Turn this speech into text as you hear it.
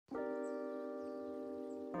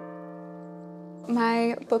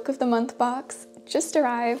My Book of the Month box just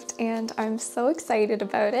arrived and I'm so excited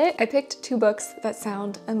about it. I picked two books that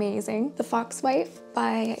sound amazing. The Foxwife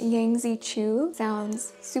by Yangzi Chu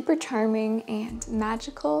sounds super charming and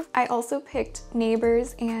magical. I also picked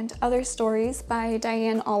Neighbors and Other Stories by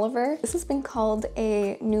Diane Oliver. This has been called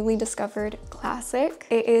a newly discovered classic.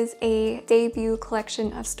 It is a debut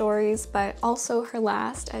collection of stories, but also her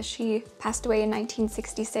last, as she passed away in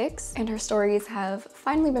 1966, and her stories have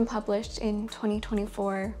finally been published in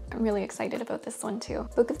 2024. I'm really excited about this one too.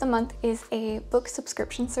 Book of the Month is a book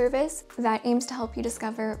subscription service that aims to help you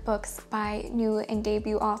discover books by new and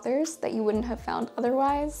debut authors that you wouldn't have found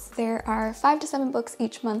otherwise. There are 5 to 7 books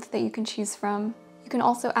each month that you can choose from. You can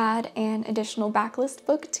also add an additional backlist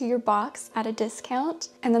book to your box at a discount,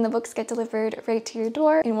 and then the books get delivered right to your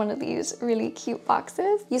door in one of these really cute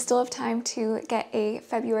boxes. You still have time to get a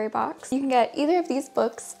February box. You can get either of these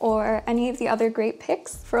books or any of the other great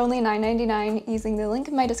picks for only $9.99 using the link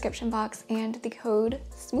in my description box and the code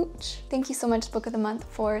SMOOCH. Thank you so much, Book of the Month,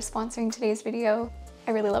 for sponsoring today's video.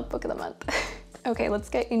 I really love Book of the Month. Okay, let's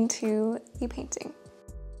get into the painting.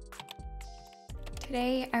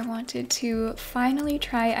 Today I wanted to finally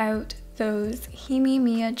try out those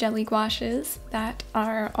Himi Jelly Gouaches that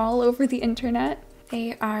are all over the internet.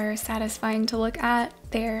 They are satisfying to look at,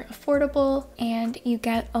 they're affordable, and you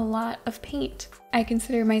get a lot of paint. I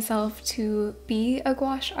consider myself to be a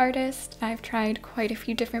gouache artist. I've tried quite a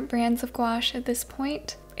few different brands of gouache at this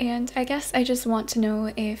point, and I guess I just want to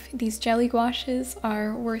know if these jelly gouaches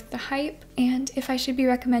are worth the hype and if I should be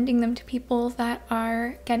recommending them to people that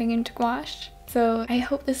are getting into gouache. So I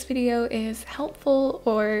hope this video is helpful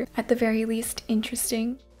or at the very least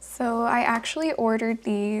interesting. So I actually ordered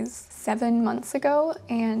these 7 months ago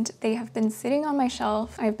and they have been sitting on my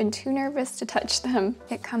shelf. I've been too nervous to touch them.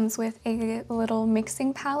 It comes with a little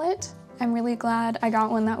mixing palette. I'm really glad I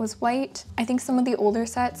got one that was white. I think some of the older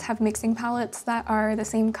sets have mixing palettes that are the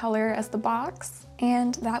same color as the box,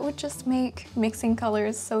 and that would just make mixing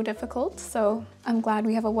colors so difficult, so I'm glad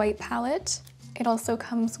we have a white palette. It also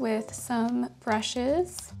comes with some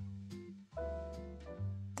brushes.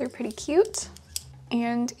 They're pretty cute.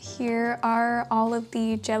 And here are all of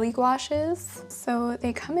the jelly gouaches. So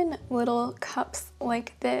they come in little cups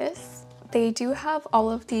like this. They do have all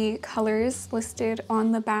of the colors listed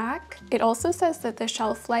on the back. It also says that the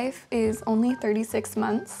shelf life is only 36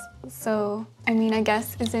 months. So, I mean, I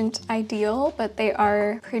guess isn't ideal, but they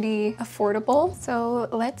are pretty affordable. So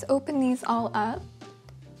let's open these all up.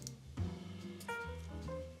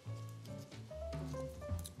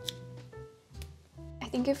 I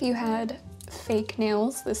think if you had fake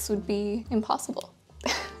nails, this would be impossible.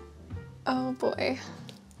 Oh boy.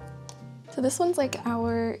 So this one's like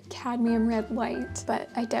our cadmium red light, but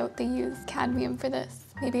I doubt they use cadmium for this.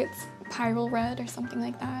 Maybe it's pyrrole red or something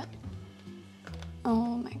like that.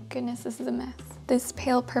 Oh my goodness, this is a mess. This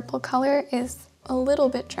pale purple color is a little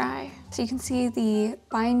bit dry. So you can see the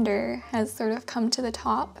binder has sort of come to the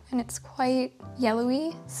top and it's quite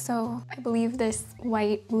yellowy. So I believe this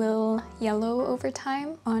white will yellow over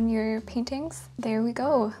time on your paintings. There we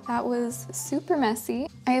go. That was super messy.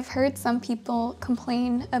 I have heard some people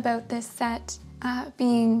complain about this set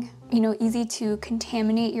being, easy to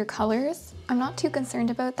contaminate your colors. I'm not too concerned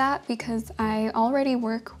about that because I already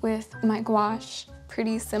work with my gouache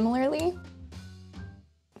pretty similarly.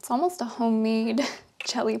 It's almost a homemade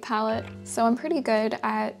jelly palette, so I'm pretty good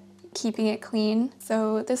at keeping it clean.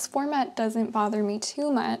 So this format doesn't bother me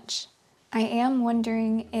too much. I am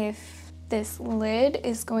wondering if this lid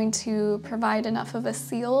is going to provide enough of a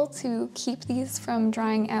seal to keep these from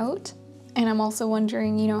drying out. And I'm also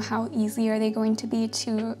wondering, how easy are they going to be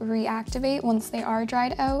to reactivate once they are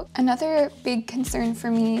dried out? Another big concern for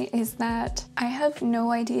me is that I have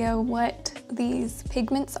no idea what these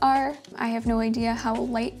pigments are. I have no idea how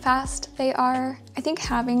light fast they are. I think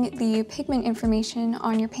having the pigment information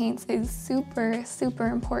on your paints is super, super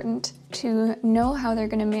important to know how they're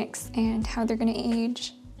gonna mix and how they're gonna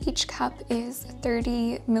age. Each cup is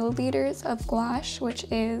 30 milliliters of gouache, which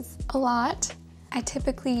is a lot. I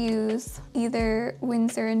typically use either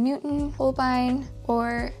Winsor & Newton Holbein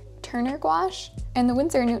or Turner gouache, and the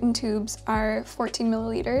Winsor & Newton tubes are 14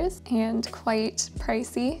 milliliters and quite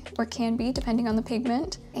pricey, or can be depending on the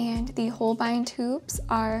pigment, and the Holbein tubes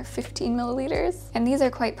are 15 milliliters, and these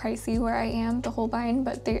are quite pricey where I am, the Holbein,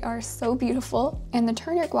 but they are so beautiful. And the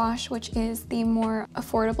Turner gouache, which is the more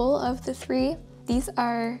affordable of the three, these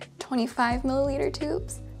are 25 milliliter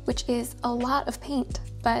tubes, which is a lot of paint,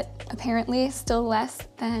 but apparently still less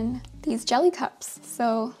than these jelly cups.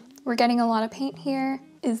 So we're getting a lot of paint here.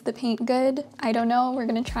 Is the paint good? I don't know, we're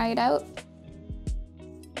gonna try it out.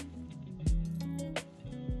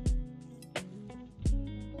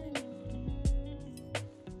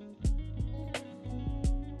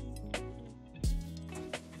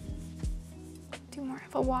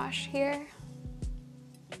 of a wash here.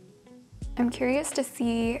 I'm curious to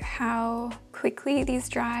see how quickly these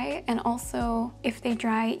dry and also if they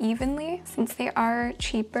dry evenly. Since they are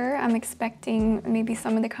cheaper, I'm expecting maybe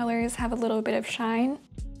some of the colors have a little bit of shine.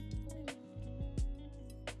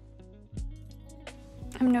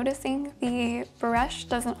 I'm noticing the brush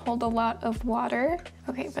doesn't hold a lot of water.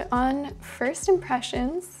 Okay, but on first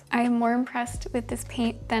impressions, I am more impressed with this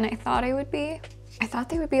paint than I thought I would be. I thought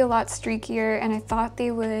they would be a lot streakier and I thought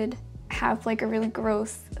they would have like a really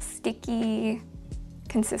gross, sticky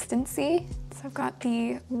consistency. So I've got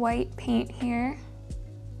the white paint here.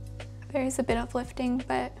 There's a bit of lifting,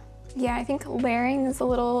 but yeah, I think layering is a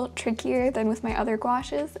little trickier than with my other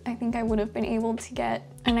gouaches. I think I would have been able to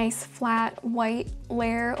get a nice flat white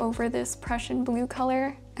layer over this Prussian blue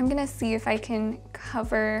color. I'm gonna see if I can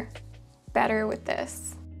cover better with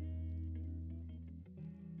this.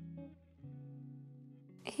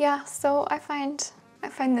 Yeah, so I find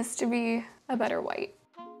this to be a better white.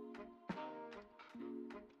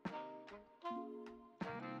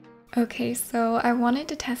 Okay, so I wanted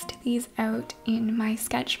to test these out in my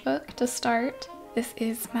sketchbook to start. This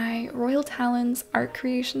is my Royal Talons art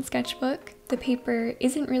creation sketchbook. The paper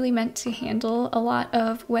isn't really meant to handle a lot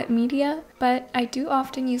of wet media, but I do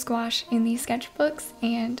often use gouache in these sketchbooks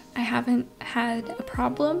and I haven't had a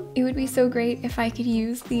problem. It would be so great if I could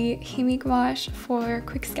use the Himi gouache for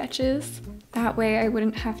quick sketches. That way I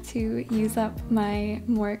wouldn't have to use up my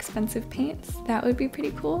more expensive paints. That would be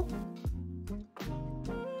pretty cool.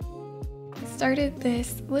 I started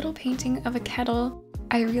this little painting of a kettle.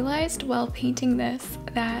 I realized while painting this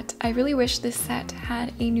that I really wish this set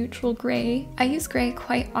had a neutral gray. I use gray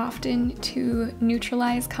quite often to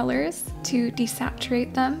neutralize colors, to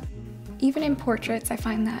desaturate them. Even in portraits, I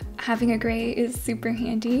find that having a gray is super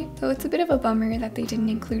handy, so it's a bit of a bummer that they didn't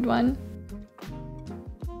include one.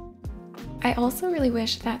 I also really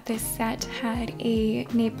wish that this set had a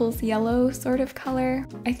Naples yellow sort of color.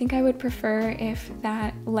 I think I would prefer if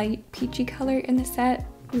that light peachy color in the set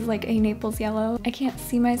was like a Naples yellow. I can't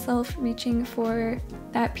see myself reaching for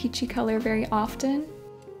that peachy color very often.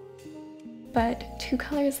 But two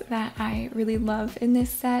colors that I really love in this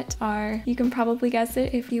set are, you can probably guess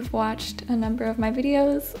it if you've watched a number of my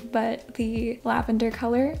videos, but the lavender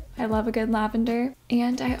color. I love a good lavender.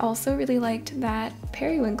 And I also really liked that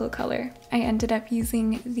periwinkle color. I ended up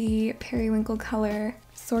using the periwinkle color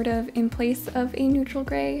sort of in place of a neutral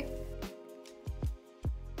gray.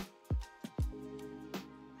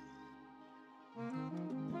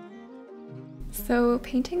 So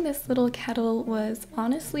painting this little kettle was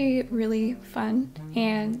honestly really fun,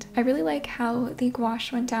 and I really like how the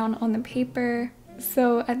gouache went down on the paper.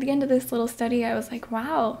 So at the end of this little study I was like,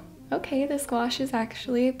 wow, okay, this gouache is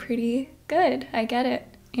actually pretty good, I get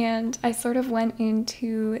it. And I sort of went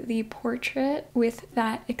into the portrait with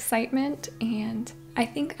that excitement, and I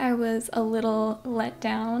think I was a little let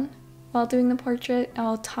down while doing the portrait.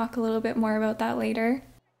 I'll talk a little bit more about that later.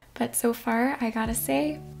 But so far, I gotta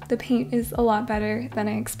say, the paint is a lot better than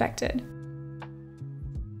I expected.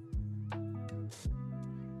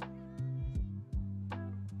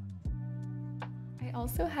 I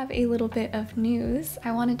also have a little bit of news.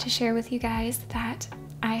 I wanted to share with you guys that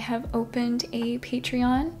I have opened a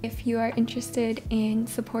Patreon. If you are interested in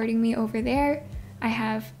supporting me over there, I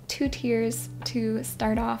have 2 tiers to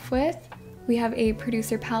start off with. We have a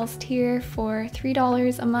Producer Pals tier for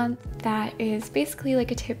 $3 a month. That is basically like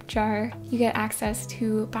a tip jar. You get access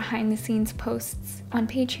to behind the scenes posts on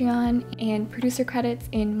Patreon and producer credits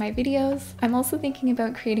in my videos. I'm also thinking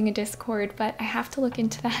about creating a Discord, but I have to look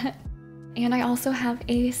into that. And I also have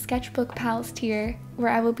a Sketchbook Pals tier where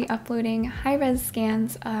I will be uploading high-res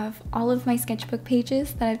scans of all of my sketchbook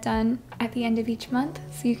pages that I've done at the end of each month,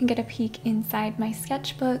 so you can get a peek inside my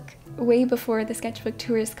sketchbook way before the sketchbook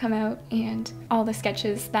tours come out and all the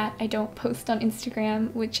sketches that I don't post on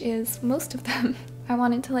Instagram, which is most of them. I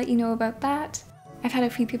wanted to let you know about that. I've had a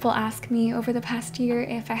few people ask me over the past year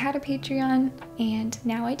if I had a Patreon, and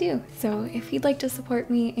now I do. So if you'd like to support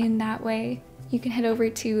me in that way, you can head over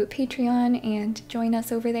to Patreon and join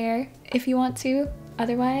us over there if you want to.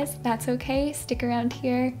 Otherwise, that's okay. Stick around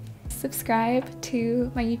here, subscribe to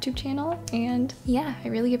my YouTube channel, and yeah, I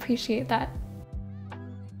really appreciate that.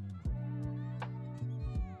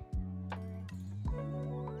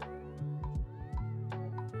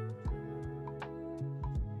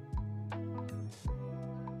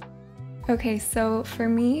 Okay, so for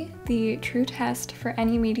me, the true test for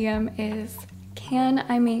any medium is, can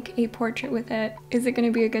I make a portrait with it? Is it going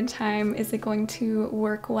to be a good time? Is it going to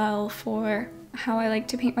work well for how I like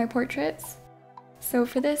to paint my portraits? So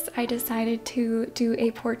for this, I decided to do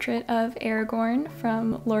a portrait of Aragorn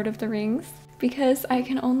from Lord of the Rings, because I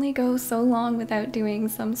can only go so long without doing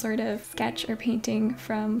some sort of sketch or painting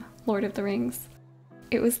from Lord of the Rings.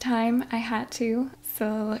 It was time, I had to,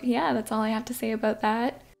 so yeah, that's all I have to say about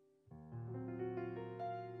that.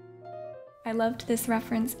 I loved this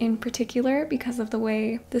reference in particular because of the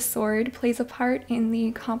way the sword plays a part in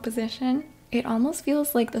the composition. It almost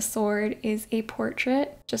feels like the sword is a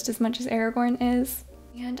portrait just as much as Aragorn is.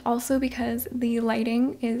 And also because the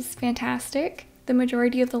lighting is fantastic. The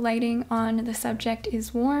majority of the lighting on the subject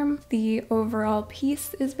is warm, the overall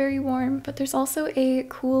piece is very warm, but there's also a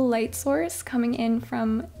cool light source coming in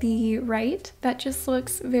from the right that just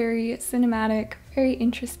looks very cinematic, very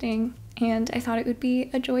interesting, and I thought it would be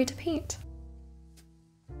a joy to paint.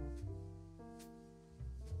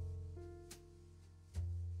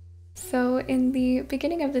 So in the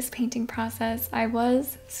beginning of this painting process, I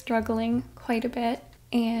was struggling quite a bit,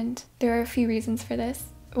 and there are a few reasons for this.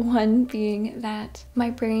 One being that my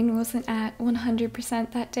brain wasn't at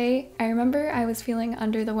 100% that day. I remember I was feeling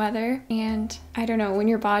under the weather, and I don't know, when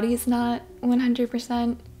your body's not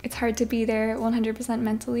 100%, it's hard to be there 100%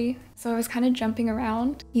 mentally. So I was kind of jumping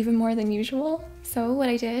around even more than usual. So what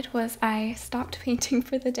I did was I stopped painting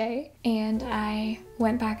for the day and I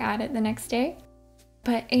went back at it the next day.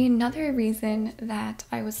 But another reason that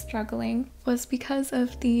I was struggling was because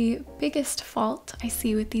of the biggest fault I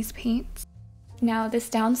see with these paints. Now, this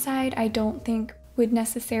downside I don't think would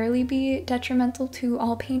necessarily be detrimental to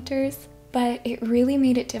all painters, but it really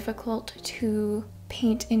made it difficult to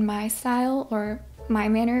paint in my style or my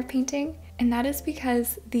manner of painting, and that is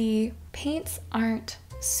because the paints aren't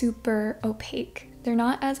super opaque. They're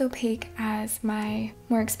not as opaque as my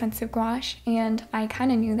more expensive gouache, and I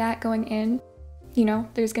kind of knew that going in. You know,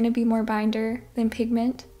 there's going to be more binder than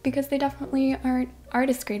pigment because they definitely aren't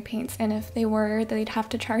artist grade paints, and if they were, they'd have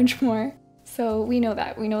to charge more. So we know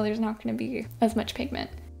that. We know there's not going to be as much pigment.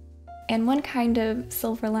 And one kind of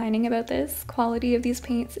silver lining about this quality of these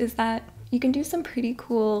paints is that you can do some pretty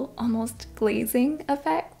cool, almost glazing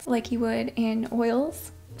effects like you would in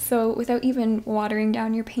oils. So without even watering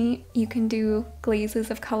down your paint, you can do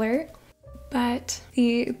glazes of color. But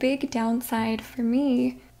the big downside for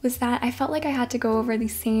me was that I felt like I had to go over the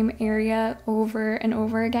same area over and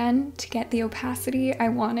over again to get the opacity I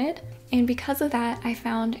wanted. And because of that, I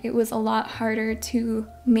found it was a lot harder to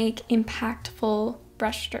make impactful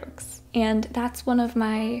brushstrokes. And that's one of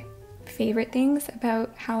my favorite things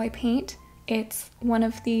about how I paint. It's one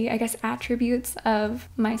of the, I guess, attributes of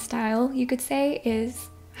my style, you could say, is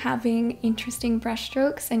having interesting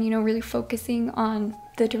brushstrokes and, you know, really focusing on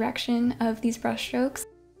the direction of these brushstrokes.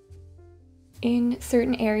 In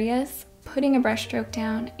certain areas, putting a brushstroke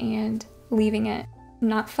down and leaving it,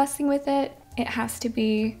 not fussing with it. It has to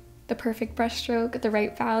be the perfect brushstroke, the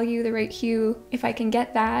right value, the right hue. If I can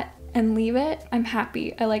get that and leave it, I'm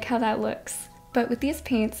happy. I like how that looks. But with these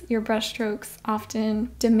paints, your brushstrokes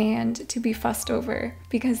often demand to be fussed over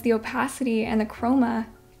because the opacity and the chroma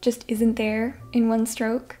just isn't there in one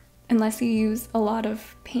stroke unless you use a lot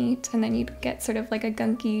of paint, and then you'd get sort of like a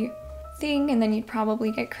gunky thing, and then you'd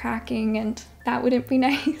probably get cracking, and that wouldn't be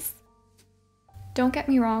nice. Don't get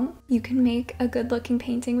me wrong, you can make a good looking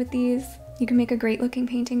painting with these. You can make a great looking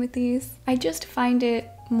painting with these. I just find it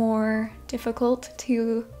more difficult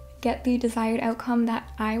to get the desired outcome that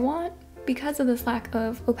I want because of this lack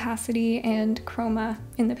of opacity and chroma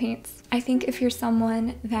in the paints. I think if you're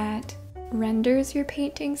someone that renders your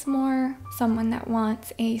paintings more, someone that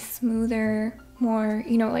wants a smoother, more,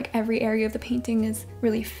 you know, like every area of the painting is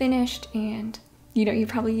really finished and, you know, you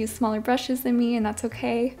probably use smaller brushes than me and that's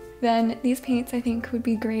okay, then these paints I think would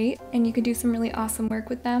be great and you could do some really awesome work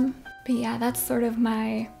with them. But yeah, that's sort of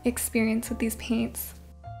my experience with these paints.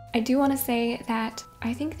 I do want to say that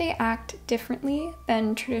I think they act differently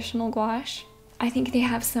than traditional gouache. I think they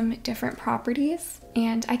have some different properties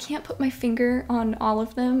and I can't put my finger on all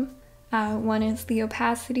of them. One is the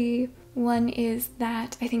opacity, one is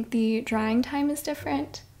that I think the drying time is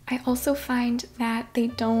different. I also find that they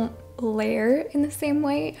don't layer in the same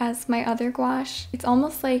way as my other gouache. It's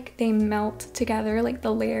almost like they melt together, like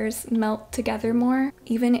the layers melt together more.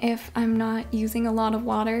 Even if I'm not using a lot of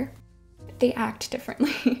water, they act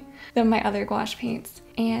differently than my other gouache paints.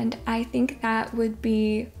 And I think that would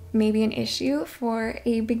be maybe an issue for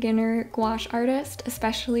a beginner gouache artist,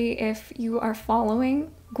 especially if you are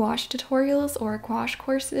following gouache tutorials or gouache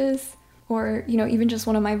courses, or, you know, even just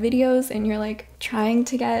one of my videos and you're like trying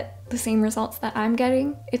to get the same results that I'm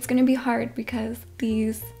getting. It's gonna be hard because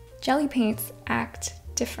these jelly paints act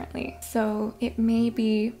differently. So it may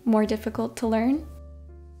be more difficult to learn.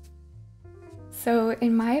 So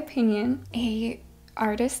in my opinion, a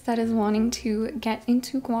artist that is wanting to get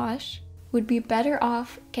into gouache would be better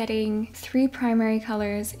off getting 3 primary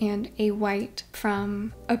colors and a white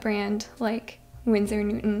from a brand like Winsor &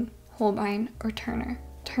 Newton, Holbein, or Turner.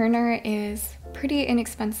 Turner is pretty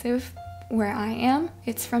inexpensive where I am.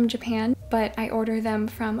 It's from Japan, but I order them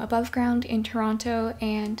from Above Ground in Toronto,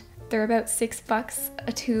 and they're about $6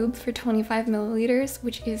 a tube for 25 milliliters,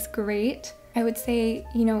 which is great. I would say,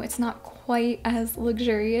 you know, it's not quite as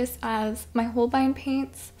luxurious as my Holbein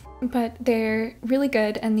paints, but they're really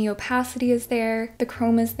good, and the opacity is there, the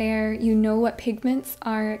chrome is there, you know what pigments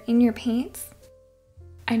are in your paints.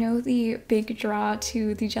 I know the big draw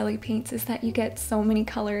to the jelly paints is that you get so many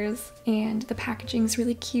colors and the packaging's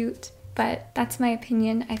really cute, but that's my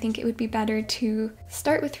opinion. I think it would be better to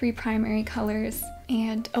start with 3 primary colors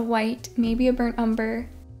and a white, maybe a burnt umber.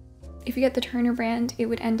 If you get the Turner brand, it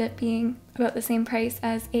would end up being about the same price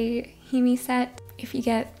as a Himi set. If you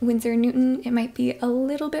get Winsor & Newton, it might be a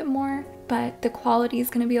little bit more, but the quality is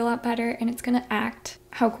going to be a lot better and it's going to act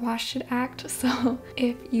how gouache should act. So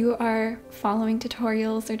if you are following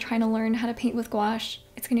tutorials or trying to learn how to paint with gouache,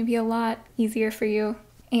 it's going to be a lot easier for you.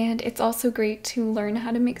 And it's also great to learn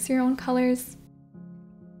how to mix your own colors.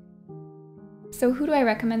 So who do I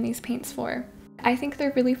recommend these paints for? I think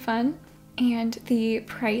they're really fun and the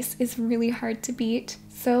price is really hard to beat.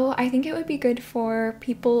 So I think it would be good for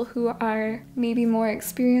people who are maybe more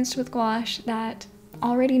experienced with gouache, that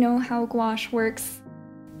already know how gouache works.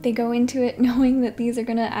 They go into it knowing that these are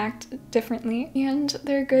gonna act differently, and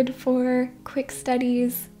they're good for quick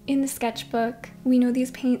studies in the sketchbook. We know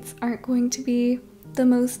these paints aren't going to be the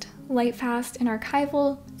most light fast and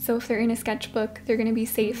archival, so if they're in a sketchbook, they're gonna be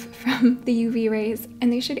safe from the UV rays,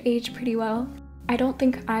 and they should age pretty well. I don't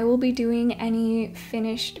think I will be doing any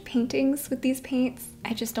finished paintings with these paints.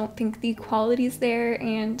 I just don't think the quality's there,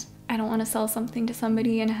 and I don't want to sell something to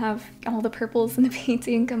somebody and have all the purples in the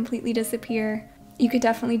painting completely disappear. You could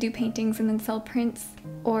definitely do paintings and then sell prints,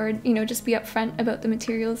 or, you know, just be upfront about the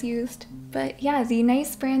materials used. But yeah, the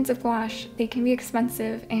nice brands of gouache, they can be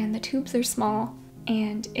expensive and the tubes are small,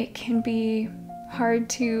 and it can be hard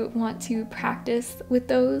to want to practice with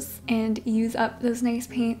those and use up those nice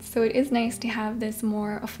paints. So it is nice to have this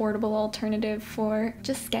more affordable alternative for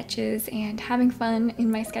just sketches and having fun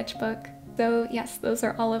in my sketchbook. So yes, those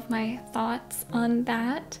are all of my thoughts on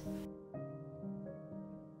that.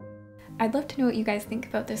 I'd love to know what you guys think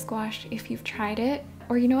about this gouache if you've tried it,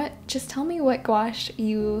 or you know what, just tell me what gouache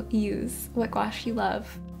you use, what gouache you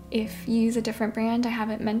love. If you use a different brand I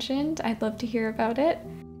haven't mentioned, I'd love to hear about it.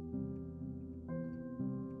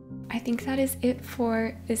 I think that is it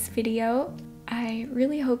for this video. I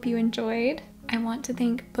really hope you enjoyed. I want to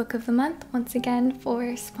thank Book of the Month once again for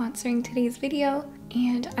sponsoring today's video,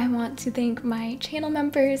 and I want to thank my channel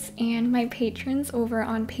members and my patrons over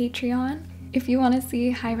on Patreon. If you want to see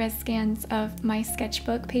high-res scans of my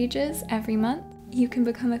sketchbook pages every month, you can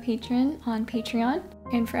become a patron on Patreon.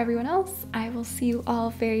 And for everyone else, I will see you all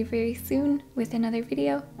very, very soon with another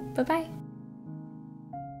video. Bye-bye!